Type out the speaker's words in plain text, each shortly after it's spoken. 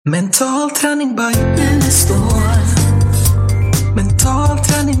Mental träning by Unestål. Mental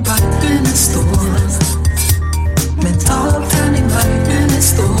träning by Unestål. Mental träning by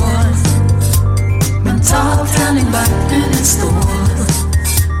Unestål. Mental träning by Unestål.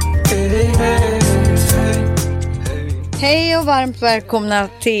 Hey, hey, hey, hey. Hej och varmt välkomna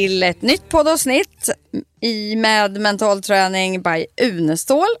till ett nytt poddavsnitt med Mental träning by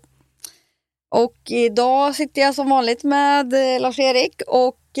Unestål. Och idag sitter jag som vanligt med Lars-Erik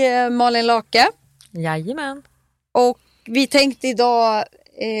och Malin Lake. Jajamän. Och vi tänkte idag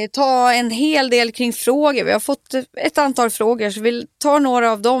ta en hel del kring frågor. Vi har fått ett antal frågor så vi tar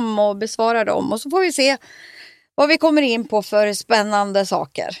några av dem och besvarar dem. Och så får vi se vad vi kommer in på för spännande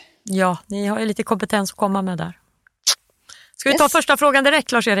saker. Ja, ni har ju lite kompetens att komma med där. Ska vi ta första frågan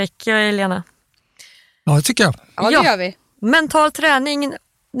direkt, Lars-Erik och Elena? Ja, det tycker jag. Ja, det gör vi. Mental träning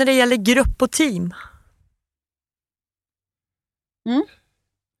när det gäller grupp och team.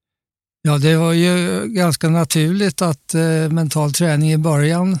 Ja, det var ju ganska naturligt att mental träning i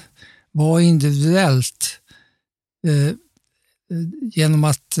början var individuellt genom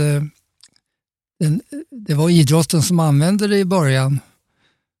att det var idrotten som använde det i början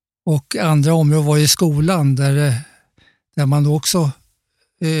och andra områden var i skolan där man också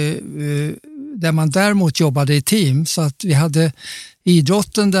där man däremot jobbade i team, så att vi hade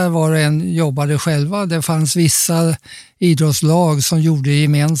idrotten där var och en jobbade själva. Det fanns vissa idrottslag som gjorde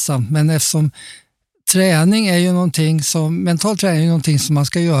gemensamt, men eftersom träning är ju någonting mental träning är någonting som man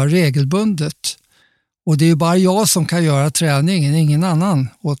ska göra regelbundet. Och det är ju bara jag som kan göra träningen, ingen annan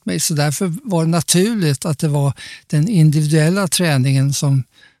åt mig. Så därför var det naturligt att det var den individuella träningen som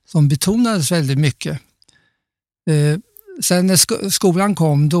betonades väldigt mycket. Sen när skolan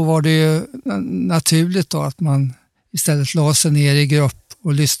kom, då var det ju naturligt då att man istället la sig ner i grupp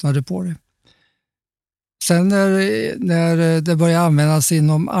och lyssnade på det. Sen när det började användas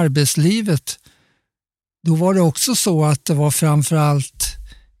inom arbetslivet, då var det också så att det var framförallt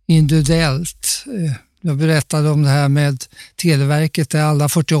individuellt. Jag berättade om det här med Televerket där alla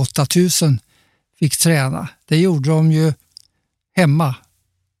 48 000 fick träna. Det gjorde de ju hemma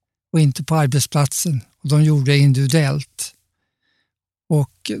och inte på arbetsplatsen. Och de gjorde det individuellt.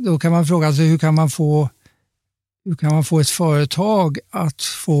 Och då kan man fråga sig hur kan man få ett företag att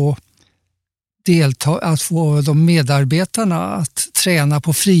få de medarbetarna att träna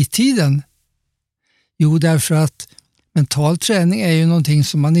på fritiden? Jo, därför att mental träning är ju någonting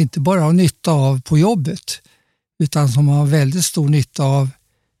som man inte bara har nytta av på jobbet utan som man har väldigt stor nytta av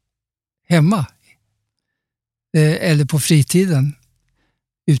hemma eller på fritiden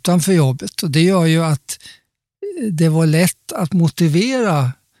utanför jobbet. Och det gör ju att det var lätt att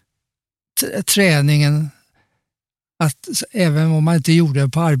motivera träningen även om man inte gjorde det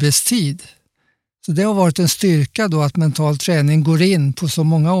på arbetstid. Så det har varit en styrka då att mental träning går in på så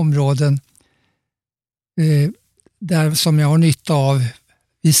många områden där som jag har nytta av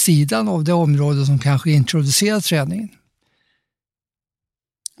vid sidan av det område som kanske introducerar träningen.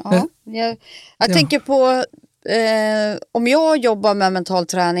 Ja, jag tänker på om jag jobbar med mental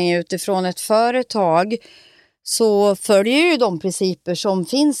träning utifrån ett företag så följer ju de principer som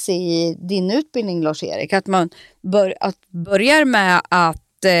finns i din utbildning, Lars-Erik. Att man börjar med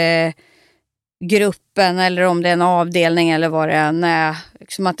att gruppen eller om det är en avdelning eller vad det än är,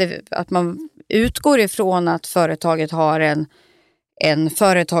 liksom att man utgår ifrån att företaget har en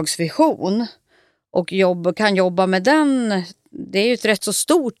företagsvision och kan jobba med den. Det är ju ett rätt så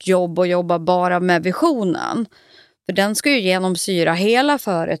stort jobb att jobba bara med visionen. För den ska ju genomsyra hela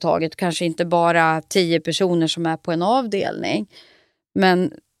företaget, kanske inte bara 10 personer som är på en avdelning.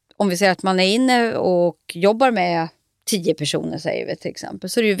 Men om vi säger att man är inne och jobbar med 10 personer säger vi till exempel,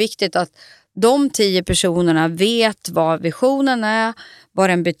 så är det ju viktigt att de 10 personerna vet vad visionen är, vad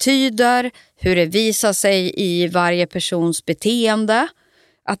den betyder, hur det visar sig i varje persons beteende.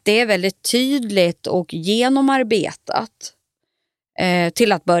 Att det är väldigt tydligt och genomarbetat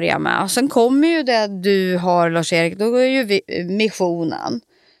till att börja med. Och sen kommer ju det du har, Lars-Erik, då är ju missionen.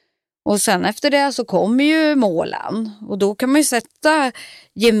 Och sen efter det så kommer ju målen. Och då kan man ju sätta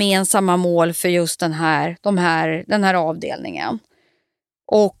gemensamma mål för just den här avdelningen.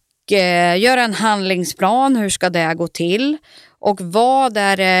 Och göra en handlingsplan, hur ska det gå till? Och vad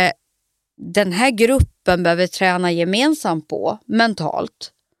är det den här gruppen behöver träna gemensamt på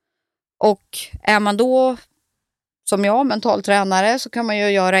mentalt? Och är man då som jag, mentaltränare, så kan man ju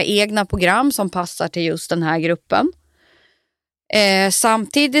göra egna program som passar till just den här gruppen.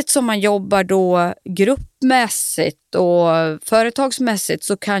 Samtidigt som man jobbar då gruppmässigt och företagsmässigt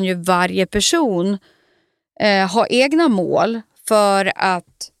så kan ju varje person ha egna mål för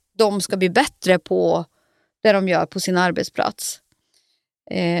att de ska bli bättre på det de gör på sin arbetsplats.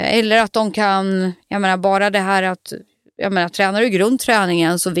 Eller att de kan, jag menar bara det här att, jag menar tränar du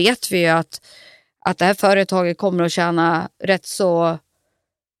grundträningen så vet vi ju att det här företaget kommer att tjäna rätt så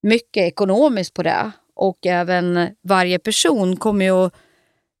mycket ekonomiskt på det. Och även varje person kommer ju att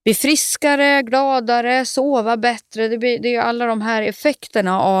bli friskare, gladare, sova bättre. Det är ju alla de här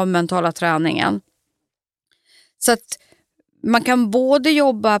effekterna av mentala träningen. Så att man kan både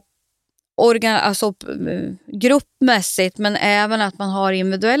jobba alltså gruppmässigt men även att man har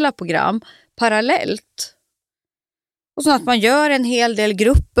individuella program parallellt. Och så att man gör en hel del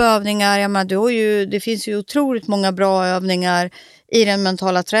gruppövningar. Jag menar, det finns ju otroligt många bra övningar i den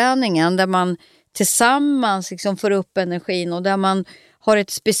mentala träningen där man tillsammans liksom får upp energin och där man har ett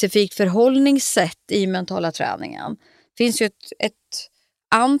specifikt förhållningssätt i mentala träningen. Det finns ju ett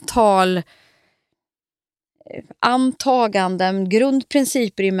antal antaganden,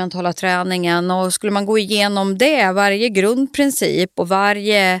 grundprinciper i mentala träningen, och skulle man gå igenom det, varje grundprincip och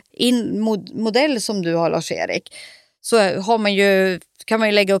varje modell som du har, Lars-Erik, så kan man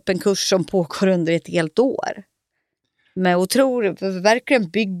ju lägga upp en kurs som pågår under ett helt år. Med verkligen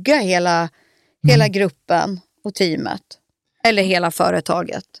bygga hela gruppen och teamet. Eller hela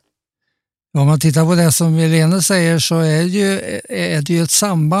företaget. Om man tittar på det som Helene säger så är det ju ett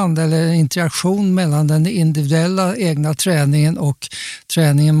samband eller en interaktion mellan den individuella egna träningen och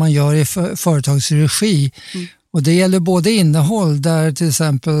träningen man gör i företagsregi. Och det gäller både innehåll, där till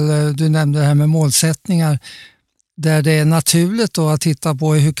exempel du nämnde det här med målsättningar, där det är naturligt då att titta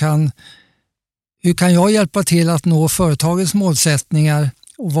på hur kan jag hjälpa till att nå företagets målsättningar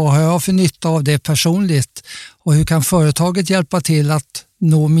och vad har jag för nytta av det personligt, och hur kan företaget hjälpa till att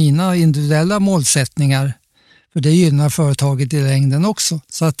nå mina individuella målsättningar, för det gynnar företaget i längden också.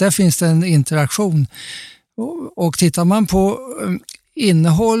 Så att där finns det en interaktion. Och tittar man på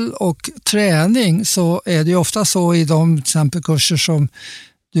innehåll och träning så är det ju ofta så i de till exempel kurser som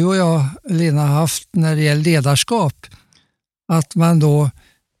du och jag, Lena, har haft när det gäller ledarskap, att man då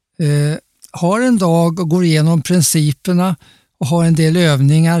har en dag och går igenom principerna och har en del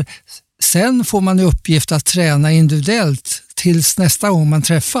övningar. Sen får man i uppgift att träna individuellt tills nästa gång man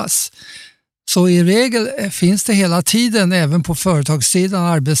träffas. Så i regel finns det hela tiden, även på företagssidan och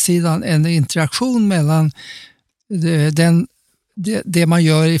arbetssidan, en interaktion mellan det man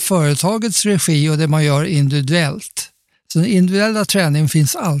gör i företagets regi och det man gör individuellt. Så den individuella träningen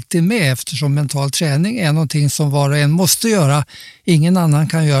finns alltid med, eftersom mental träning är någonting som var och en måste göra. Ingen annan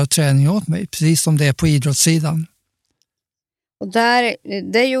kan göra träning åt mig, precis som det är på idrottssidan. Och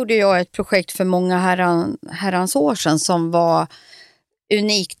där gjorde jag ett projekt för många herrans år sedan som var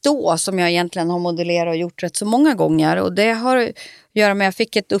unikt då, som jag egentligen har modellerat och gjort rätt så många gånger. Och det har att göra med att jag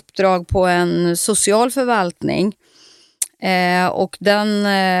fick ett uppdrag på en social förvaltning. Och den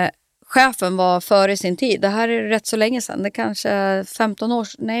chefen var före sin tid. Det här är rätt så länge sedan. Det är kanske 15 år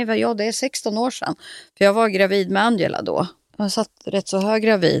sedan. Nej, det är 16 år sedan. För jag var gravid med Angela då. Jag satt rätt så hög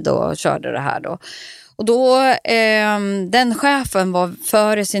gravid och körde det här då. Och då, den chefen var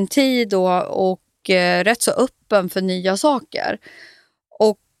före sin tid då, och rätt så öppen för nya saker.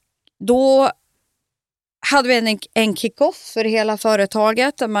 Och då hade vi en kick-off för hela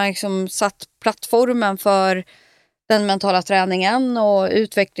företaget där man liksom satt plattformen för den mentala träningen och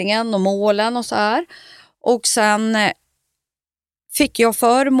utvecklingen och målen och så här. Och sen fick jag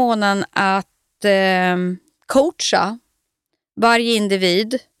förmånen att coacha varje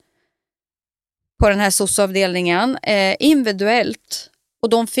individ på den här SOS-avdelningen individuellt. Och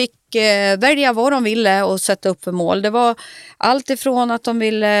de fick välja vad de ville och sätta upp för mål. Det var allt ifrån att de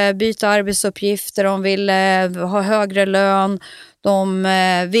ville byta arbetsuppgifter, de ville ha högre lön, de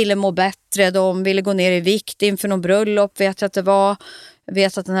ville må bättre, de ville gå ner i vikt inför någon bröllop, vet jag att det var. Jag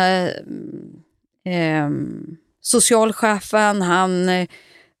vet att den här socialchefen, han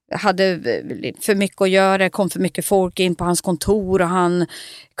hade för mycket att göra, kom för mycket folk in på hans kontor och han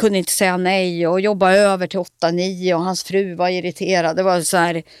kunde inte säga nej och jobba över till 8-9 och hans fru var irriterad. Det var så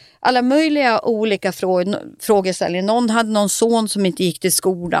här alla möjliga olika frågeställningar. Någon hade någon son som inte gick till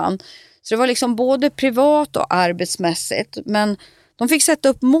skolan. Så det var liksom både privat och arbetsmässigt. Men de fick sätta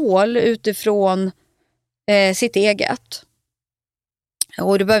upp mål utifrån sitt eget.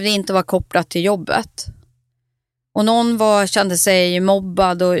 Och det behövde inte vara kopplat till jobbet. Och någon kände sig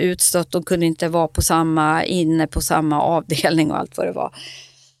mobbad och utstött och kunde inte vara inne på samma avdelning och allt vad det var.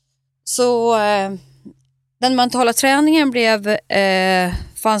 Så den mentala träningen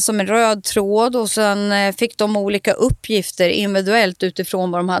fanns som en röd tråd, och sen fick de olika uppgifter individuellt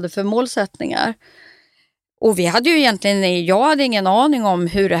utifrån vad de hade för målsättningar. Och jag hade ingen aning om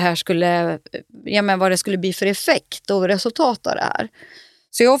hur det här vad det skulle bli för effekt och resultat av det här.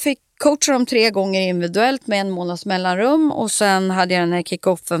 Så jag fick coacha dem 3 gånger individuellt med 1 månads mellanrum. Och sen hade jag den här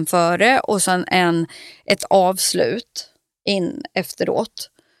kick-offen före. Och sen ett avslut in efteråt.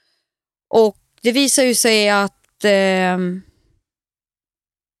 Och det visar ju sig att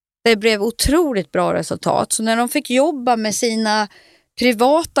det blev otroligt bra resultat. Så när de fick jobba med sina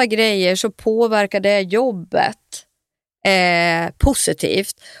privata grejer så påverkade det jobbet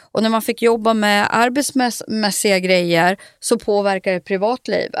positivt. Och när man fick jobba med arbetsmässiga grejer så påverkar det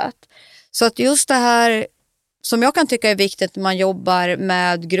privatlivet. Så att just det här som jag kan tycka är viktigt när man jobbar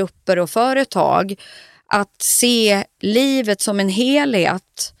med grupper och företag, att se livet som en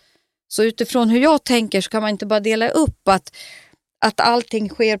helhet. Så utifrån hur jag tänker så kan man inte bara dela upp att allting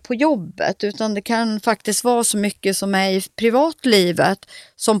sker på jobbet, utan det kan faktiskt vara så mycket som är i privatlivet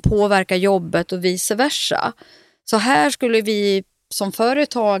som påverkar jobbet och vice versa. Så här skulle vi som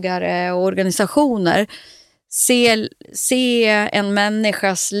företagare och organisationer se en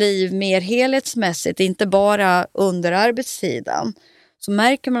människas liv mer helhetsmässigt, inte bara under arbetstiden. Så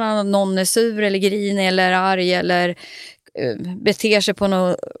märker man att någon är sur eller grinig eller arg eller beter sig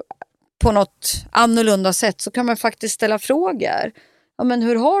på något annorlunda sätt, så kan man faktiskt ställa frågor. Ja, men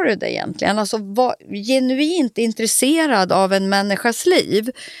hur har du det egentligen? Alltså var genuint intresserad av en människas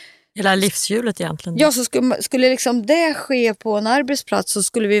liv. Hela livshjulet egentligen. Ja, så skulle liksom det ske på en arbetsplats så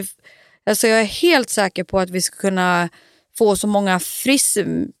skulle vi, alltså jag är helt säker på att vi ska kunna få så många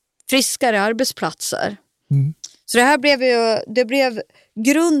friskare arbetsplatser. Mm. Så det här blev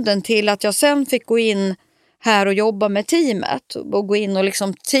grunden till att jag sen fick gå in här och jobba med teamet och gå in och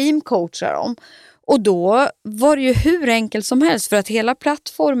liksom teamcoacha dem. Och då var det ju hur enkelt som helst, för att hela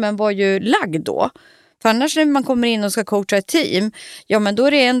plattformen var ju lagd då. För annars när man kommer in och ska coacha ett team, ja men då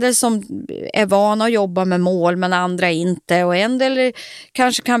är det en del som är vana att jobba med mål men andra inte. Och en del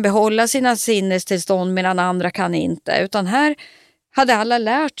kanske kan behålla sina sinnestillstånd medan andra kan inte. Utan här hade alla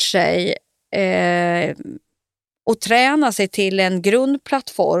lärt sig och träna sig till en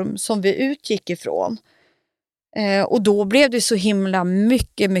grundplattform som vi utgick ifrån. Och då blev det så himla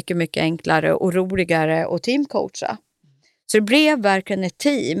mycket enklare och roligare att teamcoacha. Så det blev verkligen ett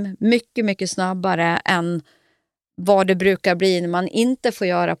team mycket snabbare än vad det brukar bli när man inte får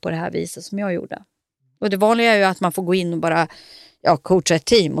göra på det här viset som jag gjorde. Och det vanliga är ju att man får gå in och bara coacha ett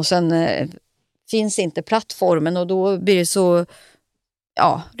team och sen finns inte plattformen och då blir det så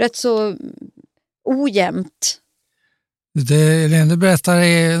rätt så ojämnt. Det Lene berättar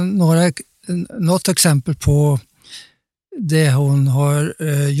är något exempel på det hon har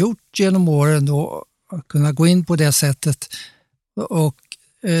gjort genom åren då, att kunna gå in på det sättet. Och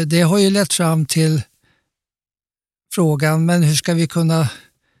det har ju lett fram till frågan, men hur ska vi kunna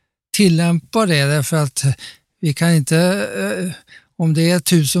tillämpa det? Därför att vi kan inte, om det är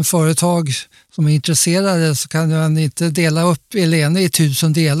 1000 företag som är intresserade, så kan man inte dela upp Elene i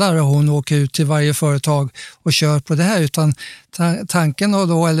 1000 delar och hon åker ut till varje företag och kör på det här, utan tanken har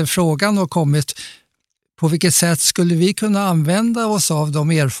då, eller frågan har kommit, på vilket sätt skulle vi kunna använda oss av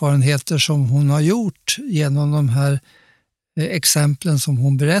de erfarenheter som hon har gjort genom de här exemplen som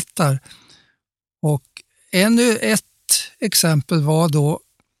hon berättar. Och ett exempel var då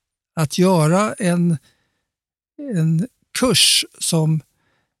att göra en kurs som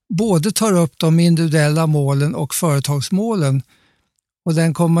både tar upp de individuella målen och företagsmålen. Och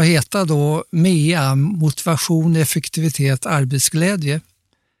den kommer att heta då MEA, motivation, effektivitet, arbetsglädje.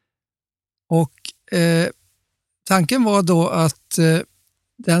 Och tanken var då att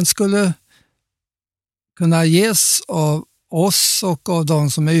den skulle kunna ges av oss och av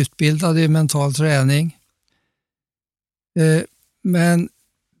de som är utbildade i mental träning. Men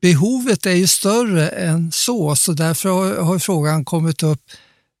behovet är ju större än så därför har frågan kommit upp.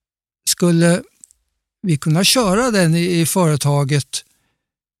 Skulle vi kunna köra den i företaget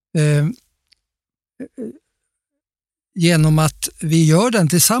genom att vi gör den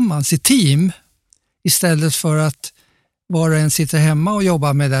tillsammans i team istället för att var och en sitter hemma och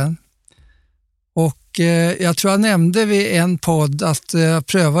jobbar med den. Och jag tror jag nämnde vid en podd att jag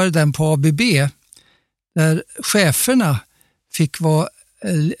prövade den på ABB där cheferna fick vara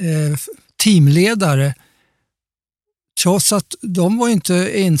teamledare trots att de var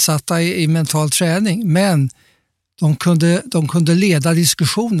inte insatta i mental träning, men de kunde leda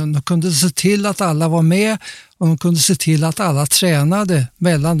diskussionen. De kunde se till att alla var med och de kunde se till att alla tränade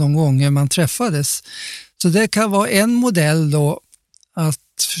mellan de gånger man träffades. Så det kan vara en modell då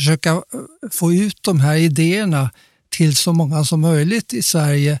att försöka få ut de här idéerna till så många som möjligt i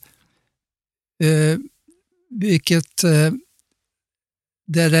Sverige. Vilket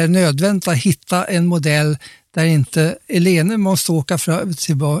där det är nödvändigt att hitta en modell där inte Elene måste åka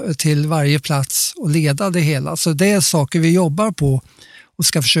till varje plats och leda det hela. Så det är saker vi jobbar på och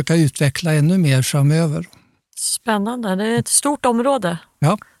ska försöka utveckla ännu mer framöver. Spännande, det är ett stort område.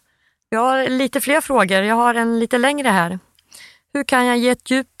 Ja. Jag har lite fler frågor, jag har en lite längre här. Hur kan jag ge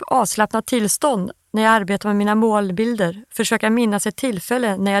ett djupt avslappnat tillstånd när jag arbetar med mina målbilder? Försöka minnas ett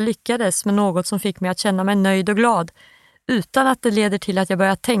tillfälle när jag lyckades med något som fick mig att känna mig nöjd och glad utan att det leder till att jag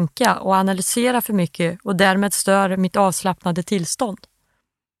börjar tänka och analysera för mycket och därmed stör mitt avslappnade tillstånd.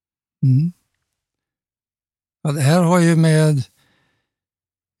 Mm. Ja, det här har ju med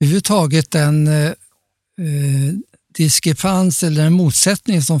överhuvudtaget en diskrepans eller en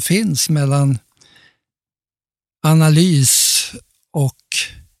motsättning som finns mellan analys och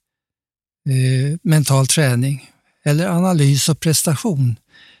mental träning eller analys och prestation.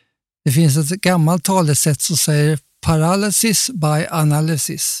 Det finns ett gammalt talesätt som säger paralysis by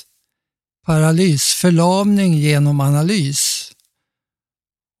analysis. Paralys, förlamning genom analys.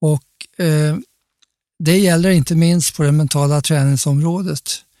 Och det gäller inte minst på det mentala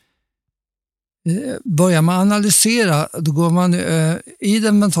träningsområdet. Börjar man analysera, då går man i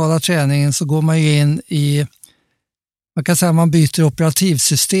den mentala träningen så går man ju in i, man kan säga att man byter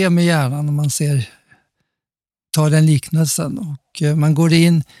operativsystem i hjärnan om man tar den liknelsen, och man går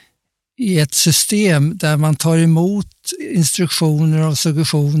in i ett system där man tar emot instruktioner och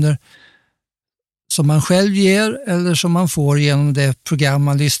suggestioner som man själv ger eller som man får genom det program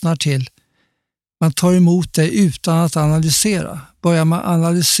man lyssnar till. Man tar emot det utan att analysera. Börjar man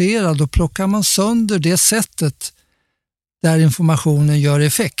analysera, då plockar man sönder det sättet där informationen gör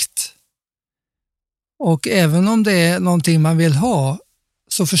effekt. Och även om det är någonting man vill ha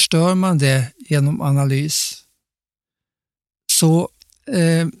så förstör man det genom analys. Så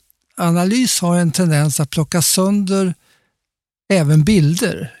analys har en tendens att plocka sönder även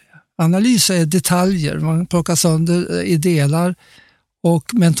bilder. Analys är detaljer, man plockar sönder i delar,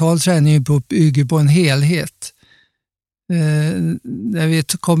 och mental träning bygger på en helhet. När vi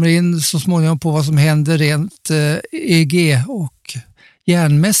kommer in så småningom på vad som händer rent EEG och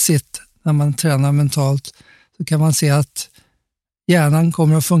hjärnmässigt när man tränar mentalt, så kan man se att hjärnan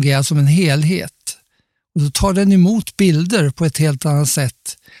kommer att fungera som en helhet. Och då tar den emot bilder på ett helt annat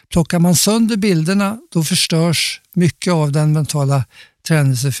sätt. Plockar man sönder bilderna, då förstörs mycket av den mentala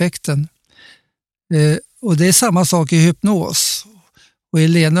träningseffekten. Och det är samma sak i hypnos. Och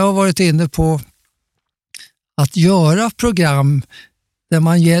Helena har varit inne på att göra program där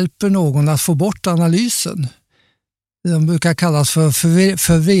man hjälper någon att få bort analysen. De brukar kallas för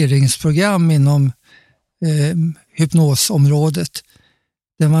förvirringsprogram inom hypnosområdet.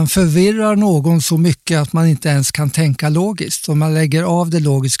 Där man förvirrar någon så mycket att man inte ens kan tänka logiskt. Och man lägger av det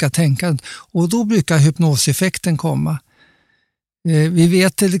logiska tänkandet. Och då brukar hypnoseffekten komma. Vi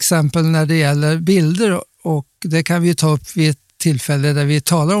vet till exempel när det gäller bilder, och det kan vi ta upp vid ett tillfälle där vi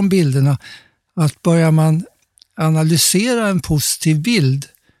talar om bilderna, att börjar man analysera en positiv bild,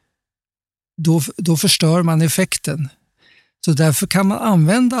 då förstör man effekten. Så därför kan man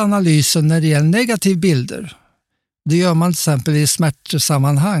använda analysen när det gäller negativa bilder. Det gör man till exempel i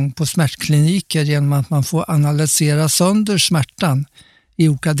smärtsammanhang på smärtkliniker genom att man får analysera sönder smärtan i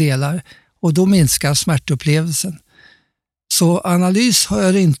olika delar, och då minskar smärtupplevelsen. Så analys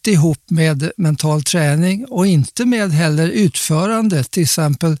hör inte ihop med mental träning och inte med heller utförande. Till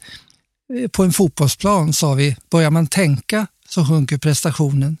exempel på en fotbollsplan sa vi, börjar man tänka så sjunker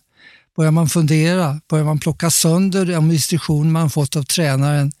prestationen. Börjar man fundera, börjar man plocka sönder de instruktioner man fått av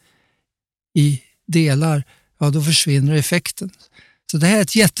tränaren i delar, ja då försvinner effekten. Så det här är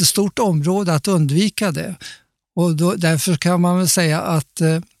ett jättestort område att undvika det. Och därför kan man väl säga att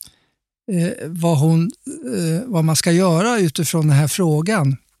vad man ska göra utifrån den här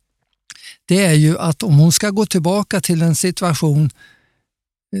frågan, det är ju att om hon ska gå tillbaka till en situation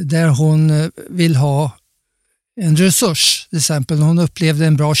där hon vill ha en resurs, till exempel hon upplevde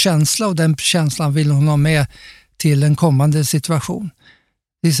en bra känsla och den känslan vill hon ha med till en kommande situation.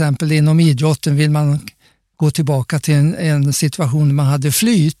 Till exempel inom idrotten vill man gå tillbaka till en situation där man hade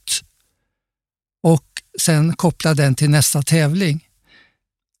flyt och sen koppla den till nästa tävling.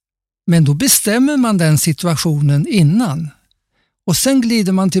 Men då bestämmer man den situationen innan. Och sen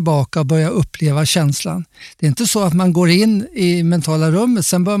glider man tillbaka och börjar uppleva känslan. Det är inte så att man går in i mentala rummet,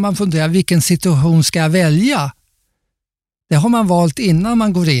 sen börjar man fundera vilken situation ska jag välja. Det har man valt innan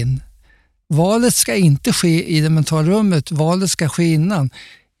man går in. Valet ska inte ske i det mentala rummet, valet ska ske innan.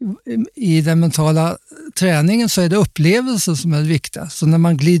 I den mentala träningen så är det upplevelsen som är det viktiga. Så när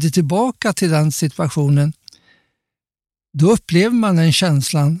man glider tillbaka till den situationen, då upplever man den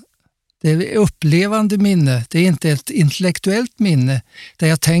känslan. Det är upplevande minne, det är inte ett intellektuellt minne där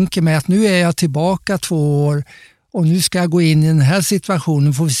jag tänker mig att nu är jag tillbaka 2 år och nu ska jag gå in i den här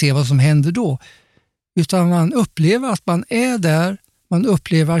situationen, får vi se vad som händer då. Utan man upplever att man är där, man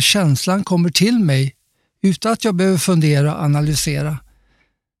upplever att känslan kommer till mig utan att jag behöver fundera och analysera.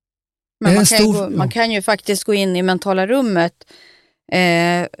 Men man kan ju faktiskt gå in i mentala rummet.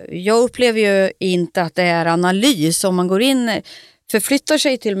 Jag upplever ju inte att det är analys om man går in, förflyttar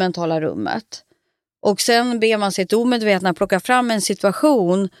sig till mentala rummet och sen ber man sitt omedvetna plocka fram en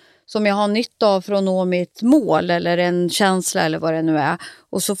situation som jag har nytta av för att nå mitt mål eller en känsla eller vad det nu är,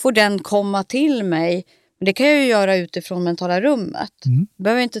 och så får den komma till mig. Men det kan jag ju göra utifrån mentala rummet.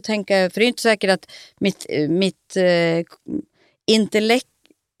 Behöver inte tänka, för det är inte säkert att mitt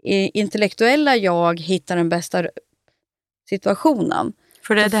intellektuella jag hittar den bästa situationen.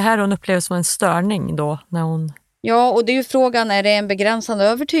 För det är det här hon upplever som en störning då när hon... Ja, och det är ju frågan, är det en begränsande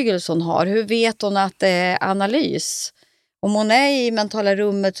övertygelse hon har? Hur vet hon att det är analys? Om hon är i mentala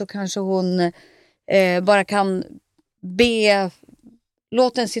rummet så kanske hon bara kan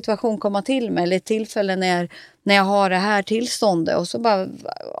låt en situation komma till mig, eller ett tillfälle när jag har det här tillståndet, och så bara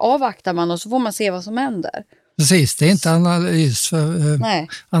avvaktar man och så får man se vad som händer. Precis, det är inte analys.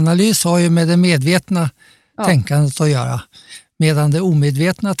 Analys har ju med det medvetna tänkandet att göra. Medan det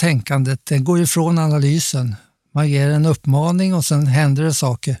omedvetna tänkandet, det går ifrån analysen. Man ger en uppmaning och sen händer det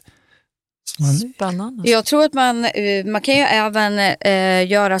saker. Spännande. Jag tror att man kan ju även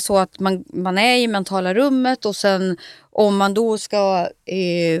göra så att man är i mentala rummet, och sen om man då ska,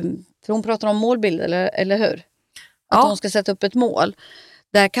 för hon pratar om målbild eller hur? Att hon ska sätta upp ett mål.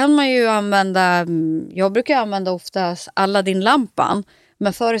 Där kan man ju använda, jag brukar använda oftast Aladdin-lampan, men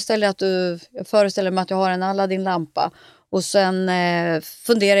jag föreställer mig att jag har en Aladdin-lampa, och sen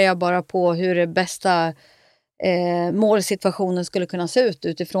funderar jag bara på hur det bästa målsituationen skulle kunna se ut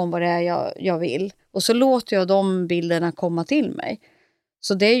utifrån vad det är jag vill. Och så låter jag de bilderna komma till mig.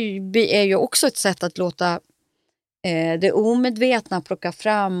 Så det är ju också ett sätt att låta det omedvetna plocka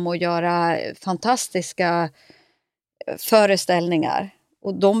fram och göra fantastiska föreställningar.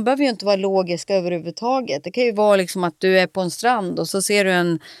 Och de behöver ju inte vara logiska överhuvudtaget. Det kan ju vara liksom att du är på en strand och så ser du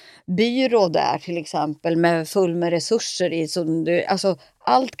en byrå där till exempel med full med resurser i. Alltså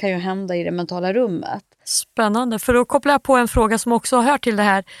allt kan ju hända i det mentala rummet. Spännande, för då kopplar jag på en fråga som också hör till det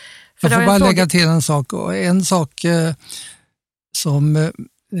här. Jag får bara lägga till en sak. En sak som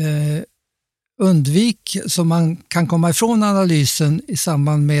som man kan komma ifrån analysen i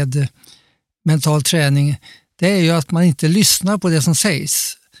samband med mental träning, det är ju att man inte lyssnar på det som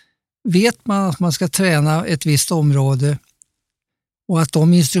sägs. Vet man att man ska träna ett visst område och att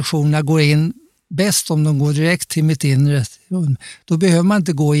de instruktionerna går in bäst om de går direkt till mitt inre, då behöver man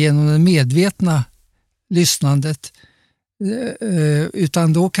inte gå igenom det medvetna lyssnandet,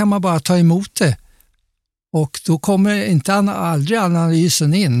 utan då kan man bara ta emot det, och då kommer aldrig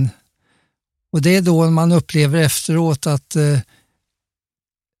analysen in. Och det är då man upplever efteråt att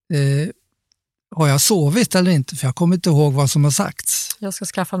har jag sovit eller inte, för jag kommer inte ihåg vad som har sagts. Jag ska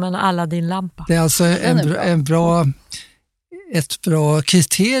skaffa mig en Aladdin-lampa. Det är alltså ett bra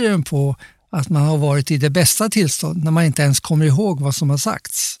kriterium på att man har varit i det bästa tillstånd, när man inte ens kommer ihåg vad som har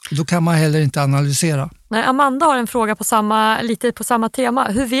sagts. Då kan man heller inte analysera. Nej, Amanda har en fråga lite på samma tema.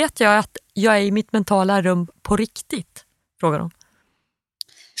 Hur vet jag att jag är i mitt mentala rum på riktigt? Frågar hon.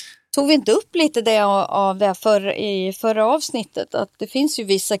 Tog vi inte upp lite det av det i förra avsnittet, att det finns ju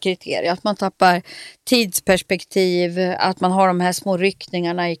vissa kriterier, att man tappar tidsperspektiv, att man har de här små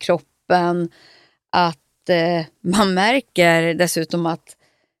ryckningarna i kroppen, att man märker dessutom att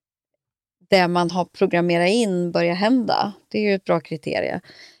det man har programmerat in börjar hända. Det är ju ett bra kriterie.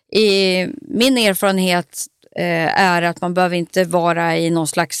 Min erfarenhet är att man behöver inte vara i någon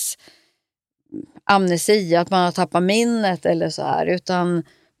slags amnesi, att man har tappat minnet eller så här, utan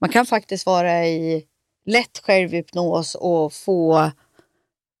man kan faktiskt vara i lätt självhypnos och få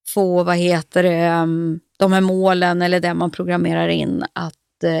de här målen eller det man programmerar in att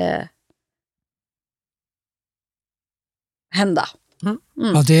hända.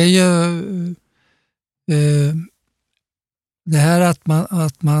 Ja, det är ju det här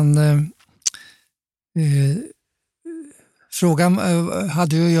att man frågan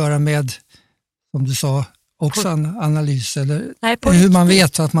hade ju att göra med, som du sa, också en analys, eller hur man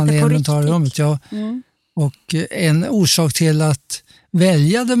vet att man är i det mentala rummet. Ja. Och en orsak till att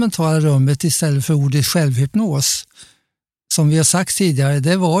välja det mentala rummet istället för ordet självhypnos, som vi har sagt tidigare,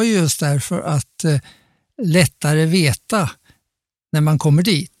 det var ju just därför att lättare veta när man kommer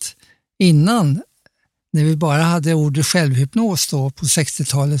dit. Innan, när vi bara hade ordet självhypnos då på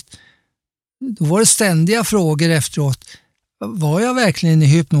 60-talet, då var det ständiga frågor efteråt. Var jag verkligen i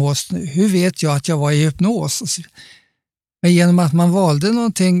hypnos? Hur vet jag att jag var i hypnos? Men genom att man valde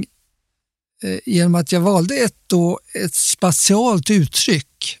någonting, genom att jag valde ett spatialt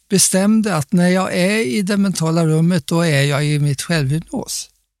uttryck bestämde att när jag är i det mentala rummet, då är jag i mitt självhypnos.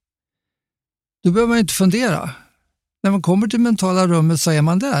 Då behöver man inte fundera. När man kommer till mentala rummet så är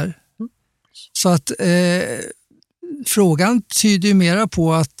man där. Så att frågan tyder ju mera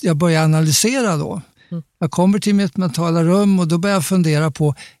på att jag börjar analysera då. Jag kommer till mitt mentala rum och då börjar jag fundera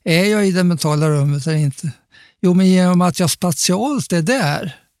på, är jag i det mentala rummet eller inte? Jo, men genom att jag spatialt är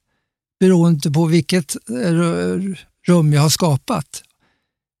där, beroende på vilket rum jag har skapat.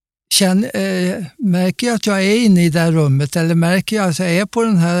 Märker jag att jag är inne i det här rummet, eller märker jag att jag är på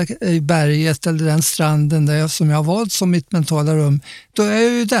den här berget eller den stranden där som jag har valt som mitt mentala rum, då är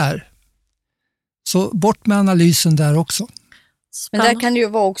jag ju där. Så bort med analysen där också. Men där kan det ju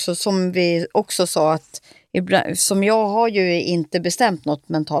vara också, som vi också sa, att som jag har ju inte bestämt något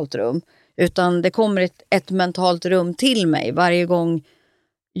mentalt rum, utan det kommer ett mentalt rum till mig varje gång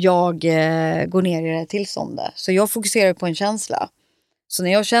jag går ner i det här tillståndet. Så jag fokuserar på en känsla. Så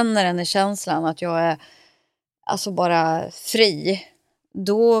när jag känner den här känslan att jag är alltså bara fri,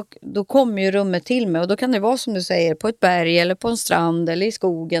 då kommer ju rummet till mig. Och då kan det vara som du säger, på ett berg eller på en strand eller i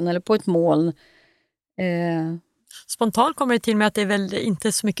skogen eller på ett moln. Spontant kommer det till mig att det är väl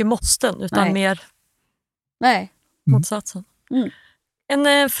inte så mycket måsten, utan mer motsatsen.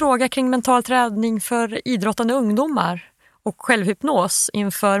 En fråga kring mental träning för idrottande ungdomar och självhypnos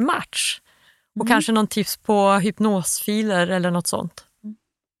inför match. Och kanske någon tips på hypnosfiler eller något sånt.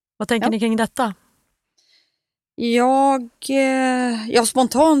 Vad tänker ni kring detta? Jag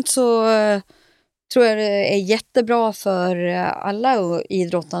spontant så tror jag det är jättebra för alla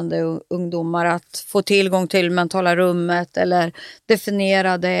idrottande ungdomar att få tillgång till mentala rummet eller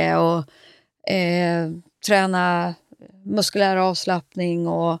definiera det och träna muskulär avslappning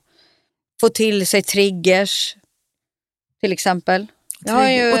och få till sig triggers till exempel.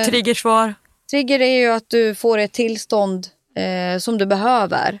 Och triggers var? Trigger är ju att du får ett tillstånd som du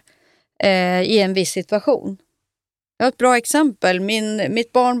behöver i en viss situation. Jag har ett bra exempel.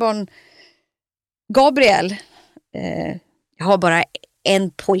 Mitt barnbarn Gabriel, jag har bara en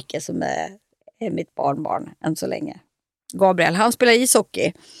pojke som är mitt barnbarn än så länge. Gabriel, han spelar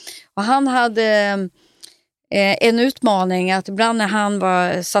ishockey och han hade en utmaning att ibland när han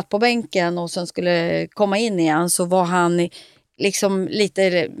var satt på bänken och sen skulle komma in igen så var han liksom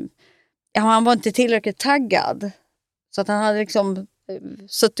lite, han var inte tillräckligt taggad. Så att han hade liksom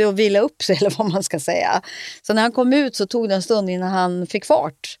suttit och vila upp sig eller vad man ska säga. Så när han kom ut så tog det en stund innan han fick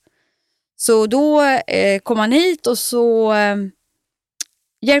fart. Så då kom han hit och så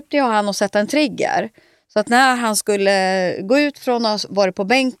hjälpte jag han att sätta en trigger. Så att när han skulle gå ut från oss, var på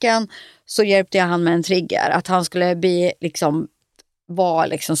bänken, så hjälpte jag han med en trigger. Att han skulle vara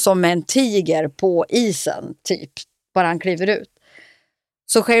liksom som en tiger på isen, typ. Bara han kliver ut.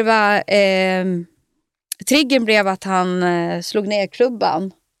 Så själva triggern blev att han slog ner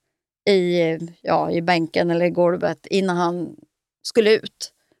klubban i bänken eller i golvet innan han skulle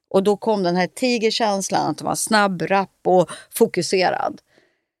ut. Och då kom den här tigerkänslan att han var snabb, rapp och fokuserad.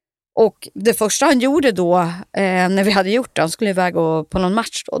 Och det första han gjorde då, när vi hade gjort det, han skulle iväg på någon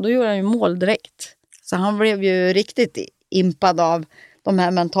match då gjorde han ju mål direkt. Så han blev ju riktigt impad av de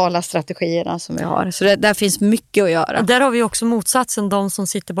här mentala strategierna som vi har. Så där finns mycket att göra. Och där har vi också motsatsen, de som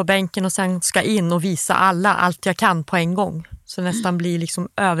sitter på bänken och sen ska in och visa allt jag kan på en gång. Så nästan blir liksom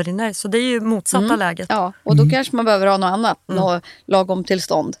överinner. Så det är ju motsatta läget. Ja, och då kanske man behöver ha något annat, något lagom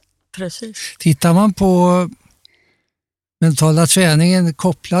tillstånd. Precis. Tittar man på mentala träningen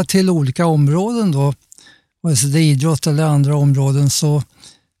kopplat till olika områden då, alltså det är idrott eller andra områden, så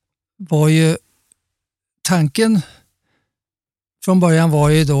var ju tanken från början var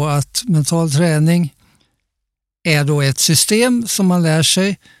ju då att mental träning är då ett system som man lär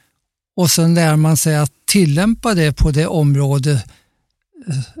sig och sen lär man sig att tillämpa det på det område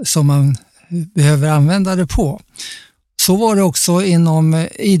som man behöver använda det på. Så var det också inom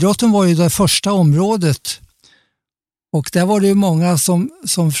idrotten, var ju det första området. Och där var det ju många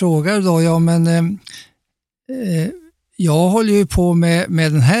som frågade då, jag håller ju på med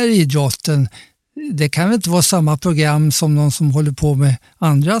den här idrotten. Det kan väl inte vara samma program som någon som håller på med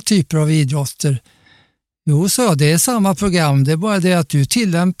andra typer av idrotter? Jo, så ja, det är samma program. Det är bara det att du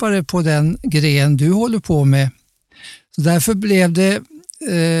tillämpar det på den gren du håller på med. Så därför blev det,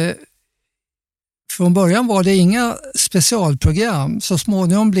 från början var det inga specialprogram. Så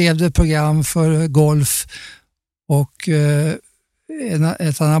småningom blev det program för golf och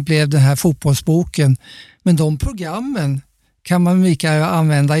ett annat blev den här fotbollsboken. Men de programmen kan man lika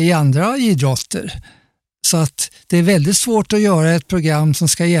använda i andra idrotter. Så att det är väldigt svårt att göra ett program som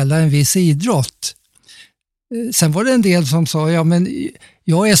ska gälla en viss idrott. Sen var det en del som sa, ja men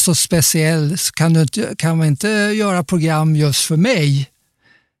jag är så speciell, så kan man inte göra program just för mig?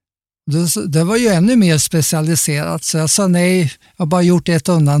 Det var ju ännu mer specialiserat, så jag sa nej. Jag har bara gjort ett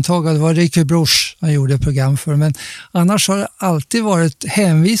undantag och det var Ricky Bruch jag gjorde program för. Men annars har det alltid varit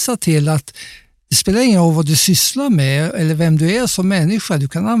hänvisat till att det spelar ingen roll vad du sysslar med eller vem du är som människa. Du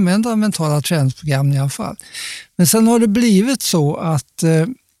kan använda mentala träningsprogram i alla fall. Men sen har det blivit så att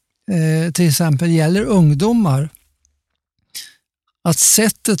till exempel gäller ungdomar att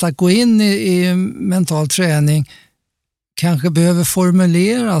sättet att gå in i mental träning kanske behöver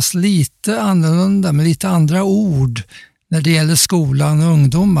formuleras lite annorlunda med lite andra ord när det gäller skolan och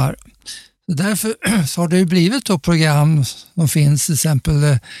ungdomar. Så därför så har det ju blivit då program som finns, till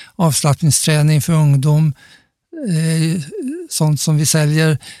exempel avslappningsträning för ungdom, sånt som vi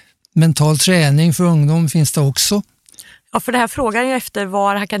säljer, mental träning för ungdom finns det också. Ja, för det här frågar jag efter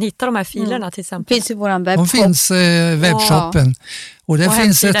var han kan hitta de här filerna till exempel. Finns i våran webbshop. De finns i webbshoppen. Och det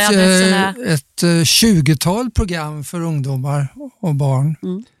finns ett 20-tal program för ungdomar och barn.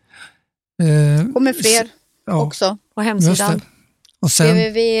 Kommer fler också. Och hemsidan. Och sen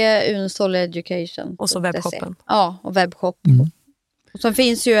www.unsoleducation. Och så webbshoppen. Ja, och webbshop. Och sen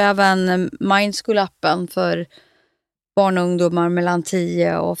finns ju även Mindschool-appen för barn och ungdomar mellan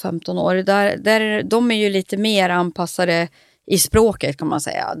 10 och 15 år. Där de är ju lite mer anpassade i språket, kan man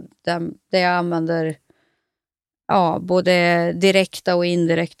säga. Där jag använder både direkta och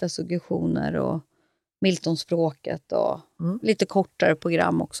indirekta suggestioner och Milton-språket och lite kortare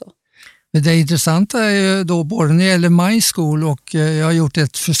program också. Men det intressanta är ju då både när det gäller Mindschool och jag har gjort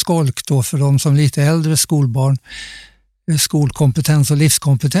ett för skolk då för de som lite äldre skolbarn, skolkompetens och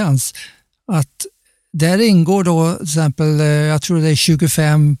livskompetens, att där ingår då till exempel, jag tror det är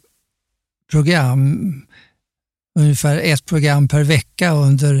 25 program, ungefär ett program per vecka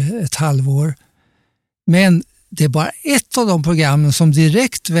under ett halvår. Men det är bara ett av de programmen som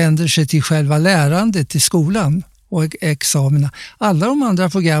direkt vänder sig till själva lärandet i skolan och examina. Alla de andra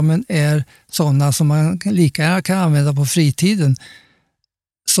programmen är sådana som man lika gärna kan använda på fritiden.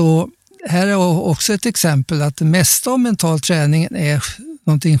 Så här är också ett exempel att det mesta av mental träning är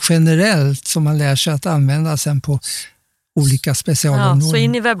någonting generellt som man lär sig att använda sen på olika specialområden. Så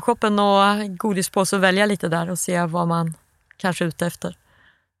in i webbshoppen och godispåse och välja lite där och se vad man kanske är ute efter.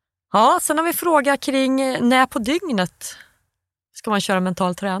 Ja, sen har vi fråga kring när på dygnet ska man köra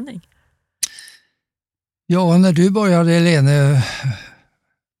mental träning? Ja, när du började, Helene,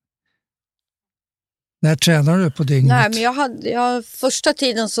 när tränar du på dygnet? Nej, men första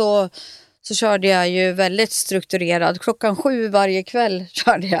tiden så körde jag ju väldigt strukturerad. 7:00 varje kväll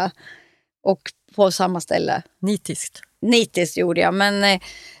körde jag och på samma ställe. Nitiskt gjorde jag, men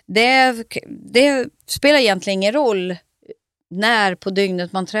det spelar egentligen ingen roll när på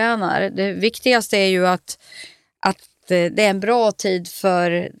dygnet man tränar. Det viktigaste är ju att det är en bra tid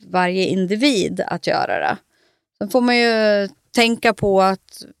för varje individ att göra det. Sen får man ju tänka på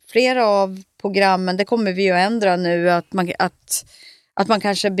att flera av programmen, det kommer vi ju att ändra nu, att man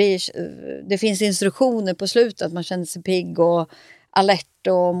kanske det finns instruktioner på slutet att man känner sig pigg och alert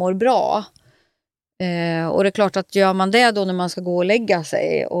och mår bra. Och det är klart att gör man det då när man ska gå och lägga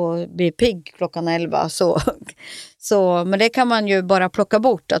sig och bli pigg klockan 11 så men det kan man ju bara plocka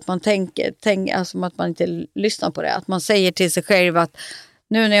bort, att man tänker alltså att man inte lyssnar på det, att man säger till sig själv att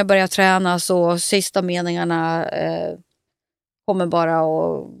nu när jag börjar träna så sista meningarna kommer bara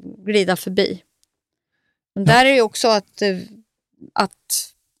att glida förbi. Men där är ju också att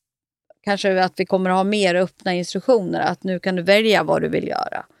kanske att vi kommer att ha mer öppna instruktioner, att nu kan du välja vad du vill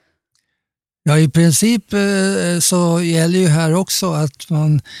göra. Ja, i princip så gäller ju här också att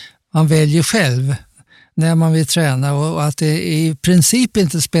man väljer själv när man vill träna och att det i princip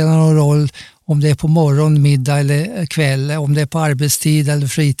inte spelar någon roll om det är på morgon, middag eller kväll, om det är på arbetstid eller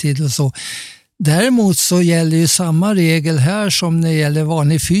fritid och så. Däremot så gäller ju samma regel här som när det gäller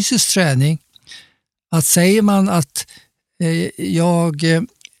vanlig fysisk träning. Att säger man att jag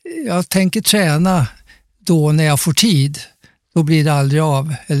tänker träna då när jag får tid, då blir det aldrig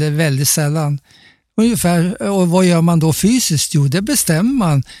av, eller väldigt sällan. Ungefär, och vad gör man då fysiskt? Jo, det bestämmer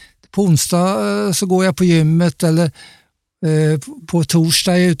man. På onsdag så går jag på gymmet eller på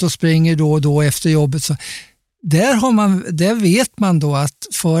torsdag är jag ute och springer då och då efter jobbet. Så där vet man då att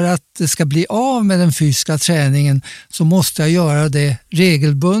för att det ska bli av med den fysiska träningen så måste jag göra det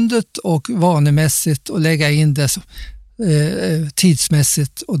regelbundet och vanemässigt och lägga in det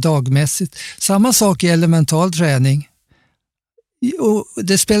tidsmässigt och dagmässigt. Samma sak gäller mental träning. Och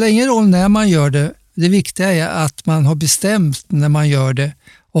det spelar ingen roll när man gör det. Det viktiga är att man har bestämt när man gör det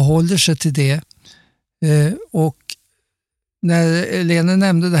och håller sig till det. Och när Lena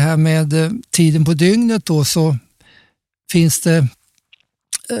nämnde det här med tiden på dygnet då, så finns det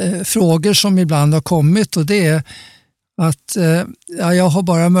frågor som ibland har kommit, och det är att jag har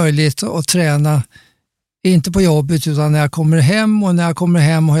bara möjlighet att träna, inte på jobbet utan när jag kommer hem, och när jag kommer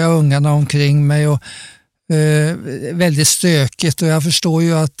hem har jag ungarna omkring mig och väldigt stökigt, och jag förstår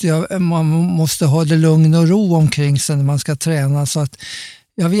ju att man måste ha det lugn och ro omkring sig när man ska träna, så att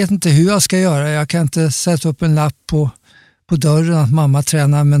jag vet inte hur jag ska göra. Jag kan inte sätta upp en lapp på dörren att mamma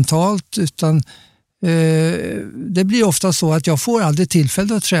tränar mentalt, utan det blir ofta så att jag får aldrig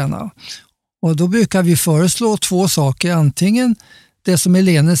tillfälle att träna. Och då brukar vi föreslå 2 saker. Antingen det som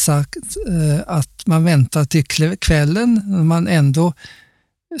Helene sagt, att man väntar till kvällen när man ändå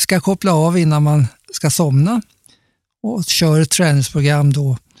ska koppla av innan man ska somna, och kör ett träningsprogram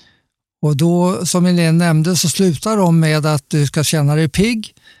då. Och då, som Helene nämnde, så slutar de med att du ska känna dig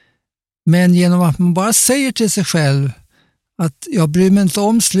pigg. Men genom att man bara säger till sig själv att jag bryr mig inte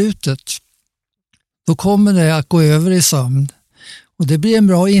om slutet, då kommer det att gå över i sömn. Och det blir en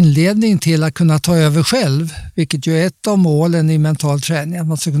bra inledning till att kunna ta över själv, vilket ju är ett av målen i mental träning, att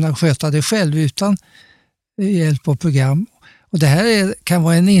man ska kunna sköta det själv utan hjälp av program. Och det här kan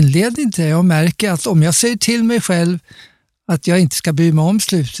vara en inledning till det. Jag märker att om jag säger till mig själv att jag inte ska bry mig om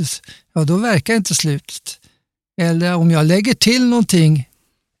slutet, ja då verkar inte slutet. Eller om jag lägger till någonting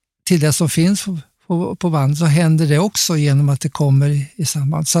till det som finns på band, så händer det också genom att det kommer i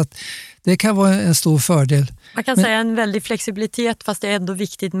samband. Så att det kan vara en stor fördel. Man kan säga en väldig flexibilitet, fast det är ändå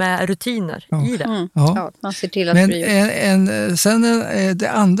viktigt med rutiner i det. Ja, man ser till att sen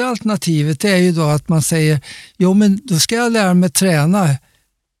det andra alternativet är ju då att man säger, jo men då ska jag lära mig träna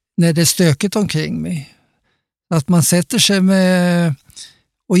när det är stökigt omkring mig. Att man sätter sig med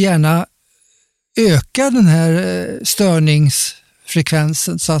och gärna öka den här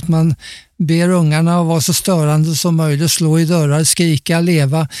störningsfrekvensen, så att man ber ungarna att vara så störande som möjligt, slå i dörrar, skrika,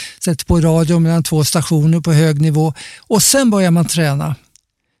 leva, sätter på radio mellan 2 stationer på hög nivå, och sen börjar man träna.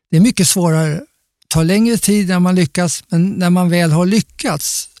 Det är mycket svårare, tar längre tid när man lyckas, men när man väl har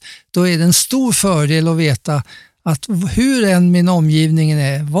lyckats, då är det en stor fördel att veta att hur än min omgivning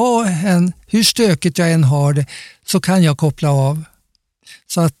är, hur stökigt jag än har det, så kan jag koppla av.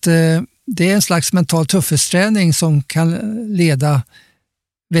 Så att det är en slags mental tuffhetsträning som kan leda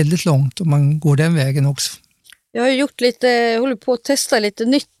väldigt långt om man går den vägen också. Jag har håller på att testa lite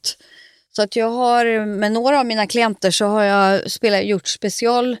nytt. Så att jag har med några av mina klienter så har jag gjort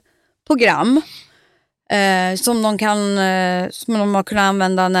specialprogram som de har kunnat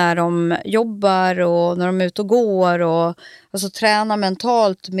använda när de jobbar och när de är ute och går, och alltså träna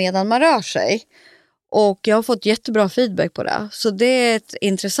mentalt medan man rör sig. Och jag har fått jättebra feedback på det. Så det är ett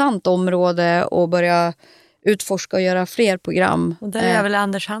intressant område att börja utforska och göra fler program. Och där är väl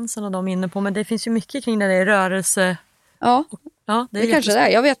Anders Hansen och de inne på, men det finns ju mycket kring det där rörelse. Ja, det kanske det är.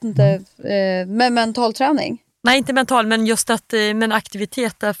 Jag vet inte, med mental träning. Nej, inte mental, men just med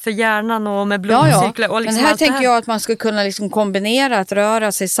aktiviteter för hjärnan och med blodcirklar. Ja. Och liksom men här tänker jag att man ska kunna liksom kombinera att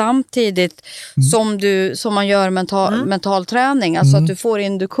röra sig samtidigt som man gör mental träning. Alltså att du får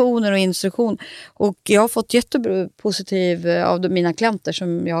induktioner och instruktion. Och jag har fått jättepositiv av mina klienter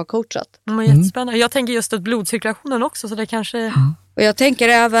som jag har coachat. Jättespännande. Jag tänker just att blodcirkulationen också, så det kanske... Och jag tänker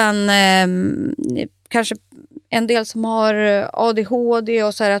även kanske en del som har ADHD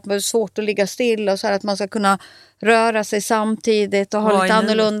och så här, att det är svårt att ligga still, och så här, att man ska kunna röra sig samtidigt och ha lite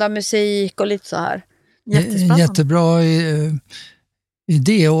annorlunda musik och lite så här. Jättebra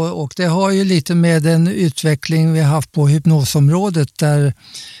idé, och det har ju lite med den utveckling vi har haft på hypnosområdet, där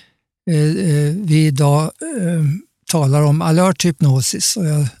vi idag talar om alert hypnosis, och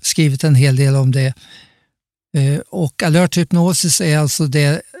jag har skrivit en hel del om det. Och alert hypnosis är alltså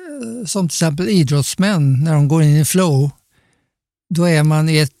det som till exempel idrottsmän, när de går in i flow, då är man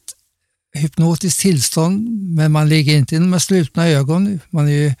i ett hypnotiskt tillstånd, men man ligger inte med slutna ögon, man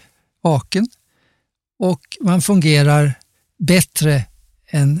är ju vaken, och man fungerar bättre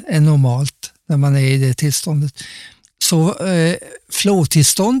än normalt när man är i det tillståndet. Så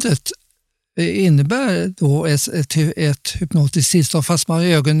flow-tillståndet innebär då ett hypnotiskt tillstånd fast man har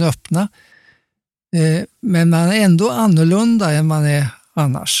ögonen öppna, men man är ändå annorlunda än man är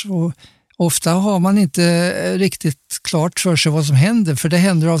annars. Och ofta har man inte riktigt klart för sig vad som händer, för det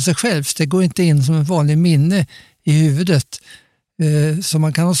händer av sig självt. Det går inte in som ett vanligt minne i huvudet, så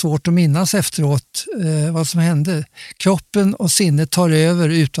man kan ha svårt att minnas efteråt vad som hände. Kroppen och sinnet tar över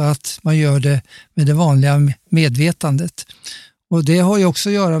utan att man gör det med det vanliga medvetandet. Och det har ju också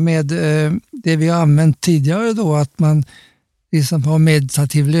att göra med det vi har använt tidigare då, att man liksom har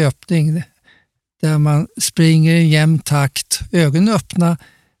meditativ löpning där man springer i jämn takt, ögonen öppna,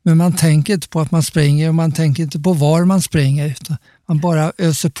 men man tänker inte på att man springer och man tänker inte på var man springer, utan man bara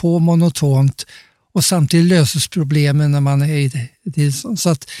öser på monotont och samtidigt löses problemen när man är i det. Så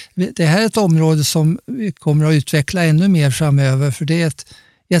att det här är ett område som vi kommer att utveckla ännu mer framöver, för det är ett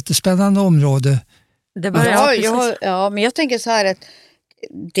jättespännande område. Det börjar, ja, men jag tänker så här att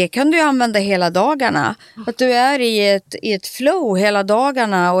det kan du använda hela dagarna. Att du är i ett flow hela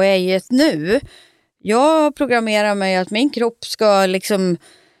dagarna och är i ett nu. Jag programmerar mig att min kropp ska liksom,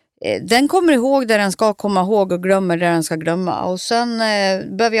 den kommer ihåg det den ska komma ihåg och glömmer det den ska glömma. Och sen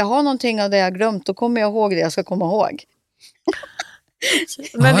behöver jag ha någonting av det jag glömt, då kommer jag ihåg det jag ska komma ihåg.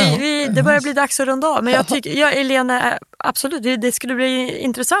 Men det börjar bli dags att runda av. Men jag tycker, Elena, absolut, det skulle bli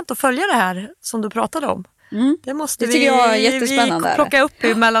intressant att följa det här som du pratade om. Det måste det tycker jag är jättespännande. Vi plocka upp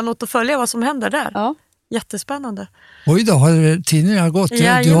emellanåt och följa vad som händer där. Ja. Jättespännande. Oj då, har tiden gått?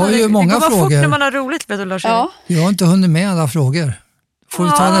 Ja, du har ju många frågor. Det går fort när man har roligt, vet du, Lars. Ja. Jag har inte hunnit med alla frågor. Får vi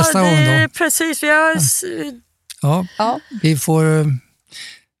ta nästa gång då? Precis. Vi får...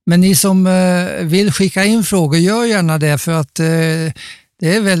 Men ni som vill skicka in frågor, gör gärna det, för att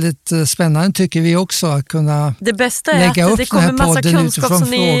det är väldigt spännande tycker vi också att kunna det bästa är lägga att upp det kommer massa kunskap som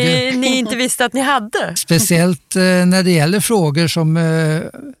frågor. ni inte visste att ni hade. Speciellt när det gäller frågor som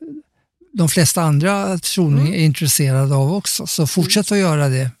de flesta andra tror är intresserade av också. Så fortsätt att göra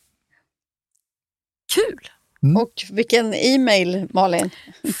det. Kul! Och vilken e-mail, Malin?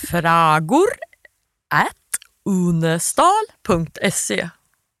 fragor@unestal.se.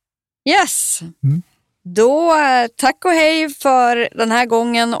 Yes! Då tack och hej för den här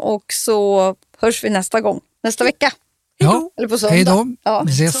gången, och så hörs vi nästa vecka. Ja, eller på söndag. Hej då. Ja.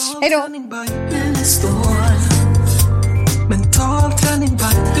 Vi ses. Hej då. Mental träning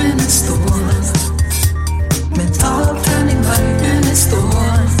by Unestål. Mental träning by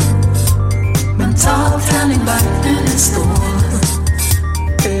Unestål. Mental träning by Unestål.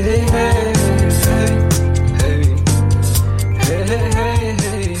 Hey, hey.